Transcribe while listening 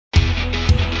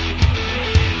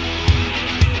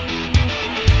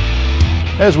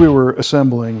As we were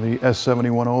assembling the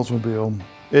S71 Oldsmobile,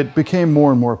 it became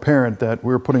more and more apparent that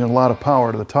we were putting a lot of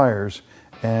power to the tires,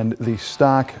 and the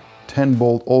stock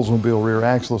 10-bolt Oldsmobile rear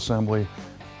axle assembly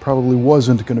probably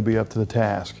wasn't going to be up to the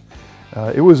task.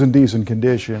 It was in decent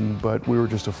condition, but we were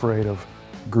just afraid of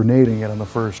grenading it on the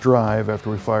first drive after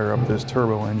we fire up this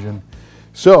turbo engine.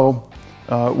 So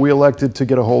we elected to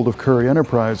get a hold of Currie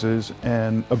Enterprises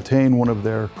and obtain one of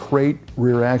their crate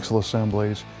rear axle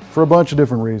assemblies for a bunch of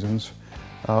different reasons.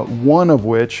 One of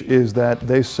which is that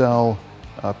they sell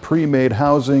pre-made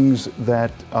housings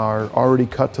that are already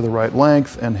cut to the right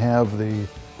length and have the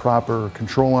proper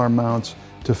control arm mounts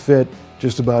to fit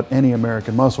just about any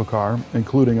American muscle car,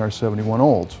 including our 71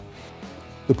 Olds.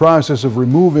 The process of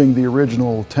removing the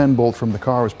original 10-bolt from the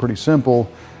car was pretty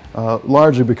simple,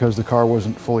 largely because the car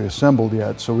wasn't fully assembled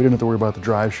yet, so we didn't have to worry about the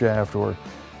drive shaft or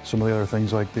some of the other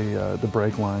things like the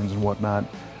brake lines and whatnot.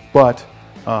 But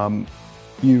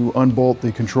you unbolt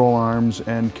the control arms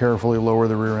and carefully lower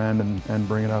the rear end and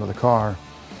bring it out of the car.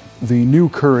 The new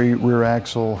Currie rear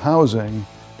axle housing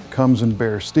comes in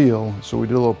bare steel, so we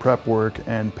did a little prep work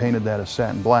and painted that a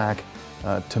satin black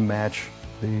to match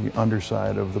the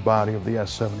underside of the body of the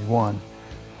S71.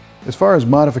 As far as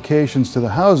modifications to the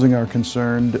housing are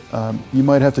concerned, you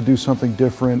might have to do something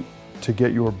different to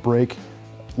get your brake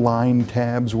line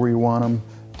tabs where you want them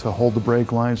to hold the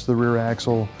brake lines to the rear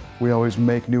axle. We always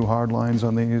make new hard lines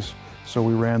on these, so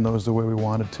we ran those the way we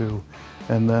wanted to.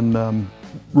 And then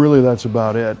really that's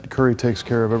about it. Currie takes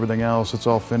care of everything else. It's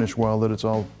all finished welded, it's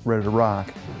all ready to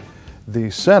rock.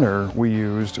 The center we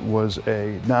used was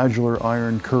a nodular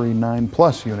iron Currie 9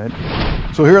 Plus unit.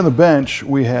 So here on the bench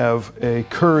we have a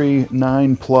Currie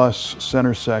 9 Plus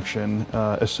center section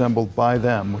assembled by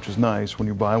them, which is nice. When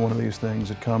you buy one of these things,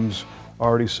 it comes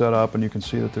already set up, and you can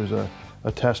see that there's a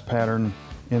test pattern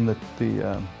in the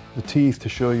teeth to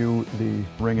show you the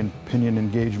ring and pinion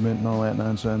engagement and all that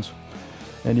nonsense.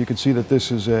 And you can see that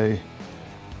this is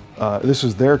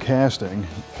their casting,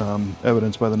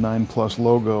 evidenced by the 9 Plus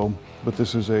logo, but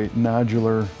this is a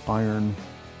nodular iron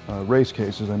race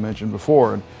case, as I mentioned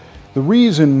before. And the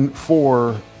reason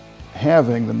for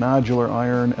having the nodular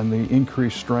iron and the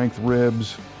increased strength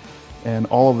ribs and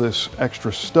all of this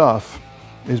extra stuff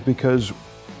is because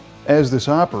as this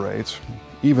operates,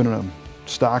 even in a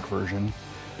stock version,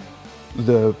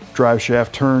 the drive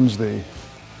shaft turns the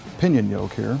pinion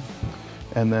yoke here,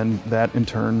 and then that in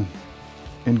turn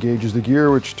engages the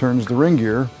gear, which turns the ring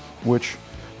gear, which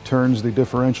turns the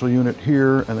differential unit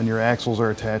here, and then your axles are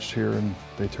attached here and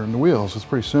they turn the wheels. It's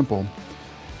pretty simple.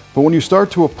 But when you start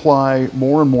to apply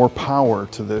more and more power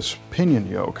to this pinion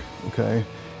yoke, okay,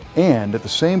 and at the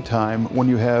same time when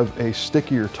you have a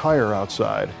stickier tire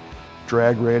outside,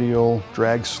 drag radial,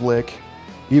 drag slick,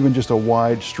 even just a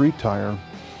wide street tire,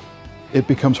 it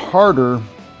becomes harder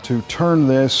to turn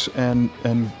this, and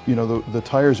you know, the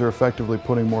tires are effectively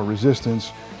putting more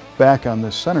resistance back on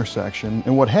this center section.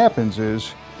 And what happens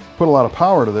is, put a lot of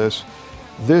power to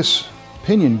this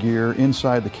pinion gear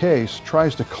inside the case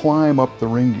tries to climb up the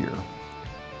ring gear.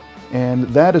 And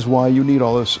that is why you need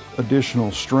all this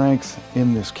additional strength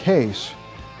in this case,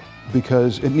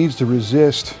 because it needs to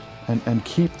resist and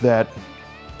keep that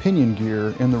pinion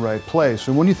gear in the right place.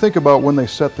 And when you think about when they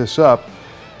set this up,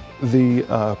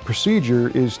 the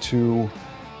procedure is to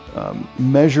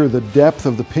measure the depth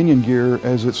of the pinion gear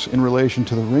as it's in relation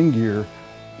to the ring gear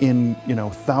in, you know,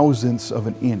 thousandths of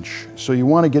an inch. So you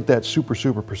want to get that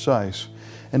super precise.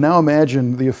 And now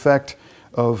imagine the effect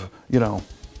of, you know,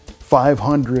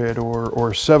 500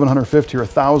 or 750 or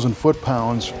 1,000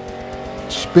 foot-pounds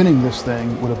spinning this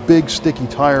thing with a big sticky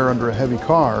tire under a heavy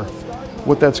car,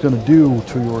 what that's going to do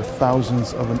to your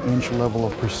thousandths of an inch level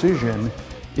of precision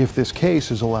if this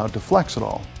case is allowed to flex at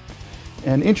all.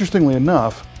 And interestingly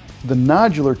enough, the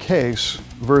nodular case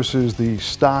versus the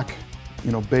stock,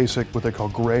 you know, basic, what they call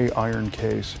gray iron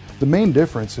case, the main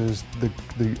difference is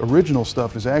the original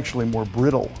stuff is actually more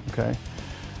brittle, okay?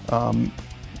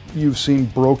 You've seen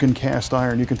broken cast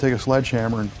iron. You can take a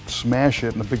sledgehammer and smash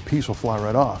it and a big piece will fly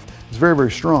right off. It's very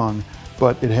strong,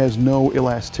 but it has no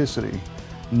elasticity.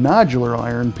 Nodular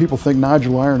iron, people think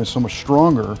nodular iron is so much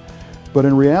stronger, but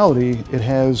in reality, it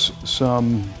has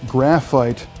some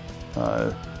graphite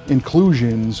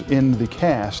inclusions in the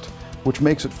cast, which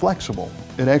makes it flexible.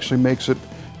 It actually makes it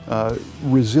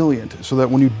resilient, so that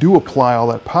when you do apply all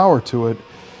that power to it,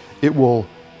 it will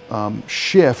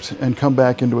shift and come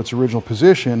back into its original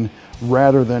position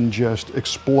rather than just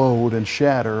explode and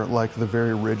shatter like the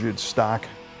very rigid stock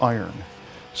iron.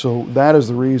 So that is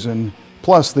the reason.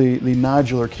 Plus the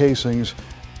nodular casings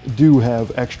do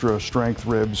have extra strength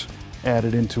ribs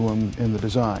added into them in the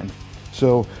design.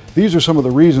 So these are some of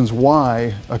the reasons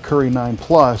why a Currie 9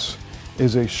 Plus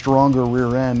is a stronger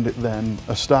rear end than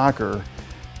a stocker,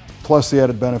 plus the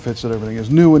added benefits that everything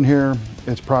is new in here,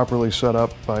 it's properly set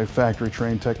up by factory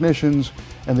trained technicians,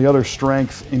 and the other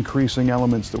strength increasing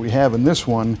elements that we have in this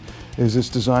one is it's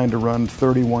designed to run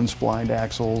 31 splined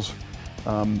axles,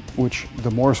 which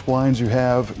the more splines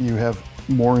you have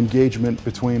more engagement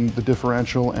between the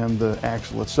differential and the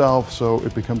axle itself, so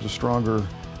it becomes a stronger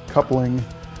coupling.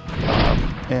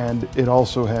 And it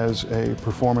also has a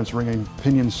performance ringing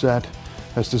pinion set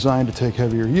that's designed to take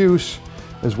heavier use,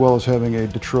 as well as having a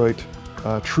Detroit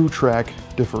True Track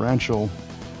differential,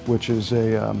 which is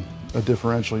a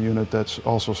differential unit that's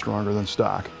also stronger than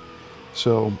stock.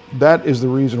 So that is the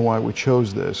reason why we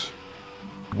chose this.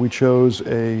 We chose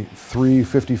a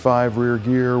 355 rear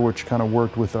gear, which kind of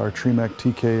worked with our Tremec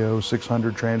TKO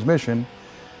 600 transmission.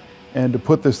 And to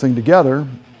put this thing together,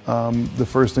 the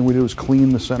first thing we did was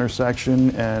clean the center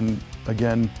section and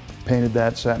again painted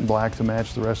that satin black to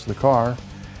match the rest of the car.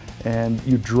 And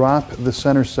you drop the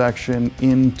center section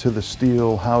into the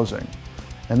steel housing.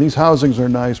 And these housings are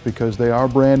nice because they are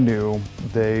brand new.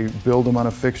 They build them on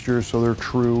a fixture so they're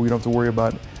true. You don't have to worry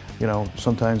about, you know,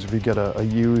 sometimes if you get a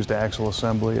used axle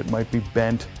assembly, it might be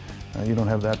bent. You don't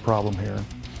have that problem here.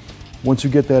 Once you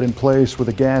get that in place with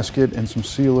a gasket and some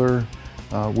sealer,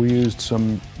 we used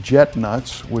some jet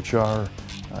nuts, which are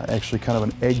actually kind of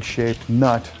an egg-shaped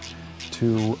nut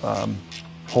to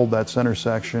hold that center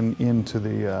section into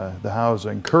the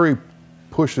housing. Currie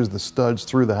pushes the studs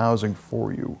through the housing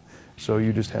for you, so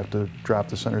you just have to drop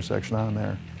the center section on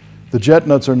there. The jet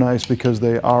nuts are nice because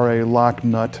they are a lock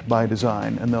nut by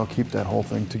design, and they'll keep that whole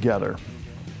thing together.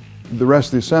 The rest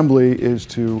of the assembly is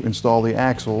to install the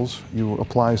axles. You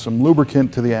apply some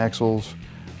lubricant to the axles.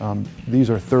 These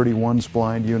are 31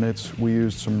 splined units. We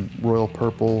used some Royal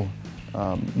Purple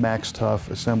Max Tough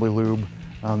assembly lube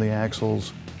on the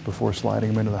axles before sliding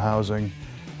them into the housing.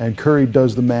 And Currie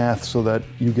does the math so that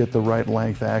you get the right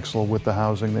length axle with the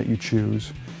housing that you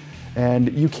choose.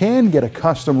 And you can get a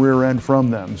custom rear end from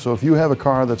them. So if you have a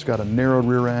car that's got a narrowed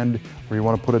rear end, or you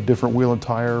want to put a different wheel and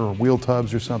tire or wheel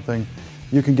tubs or something,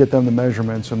 you can get them the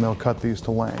measurements and they'll cut these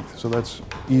to length. So that's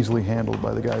easily handled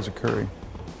by the guys at Currie.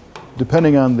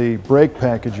 Depending on the brake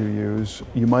package you use,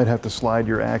 you might have to slide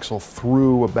your axle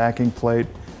through a backing plate.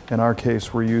 In our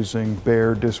case, we're using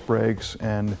Baer disc brakes,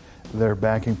 and their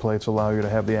backing plates allow you to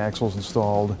have the axles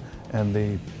installed, and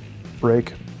the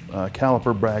brake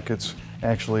caliper brackets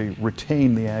actually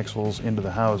retain the axles into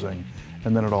the housing,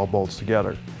 and then it all bolts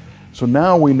together. So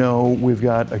now we know we've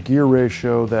got a gear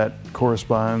ratio that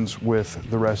corresponds with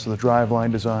the rest of the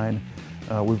driveline design.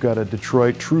 We've got a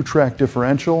Detroit True Track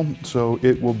differential, so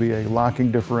it will be a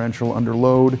locking differential under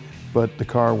load, but the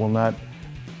car will not,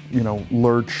 you know,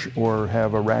 lurch or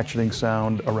have a ratcheting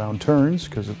sound around turns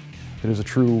because it is a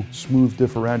true smooth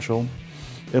differential.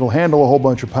 It'll handle a whole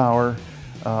bunch of power.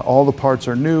 All the parts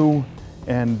are new,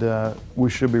 and we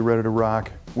should be ready to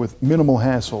rock with minimal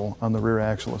hassle on the rear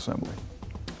axle assembly.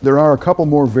 There are a couple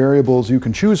more variables you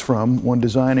can choose from when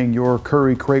designing your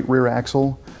Currie crate rear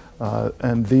axle,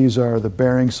 and these are the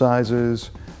bearing sizes,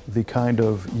 the kind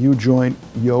of U-joint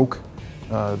yoke.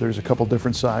 There's a couple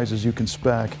different sizes you can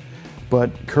spec, but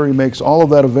Currie makes all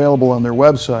of that available on their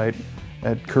website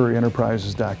at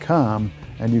currieenterprises.com,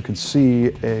 and you can see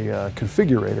a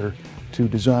configurator to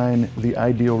design the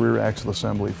ideal rear axle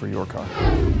assembly for your car.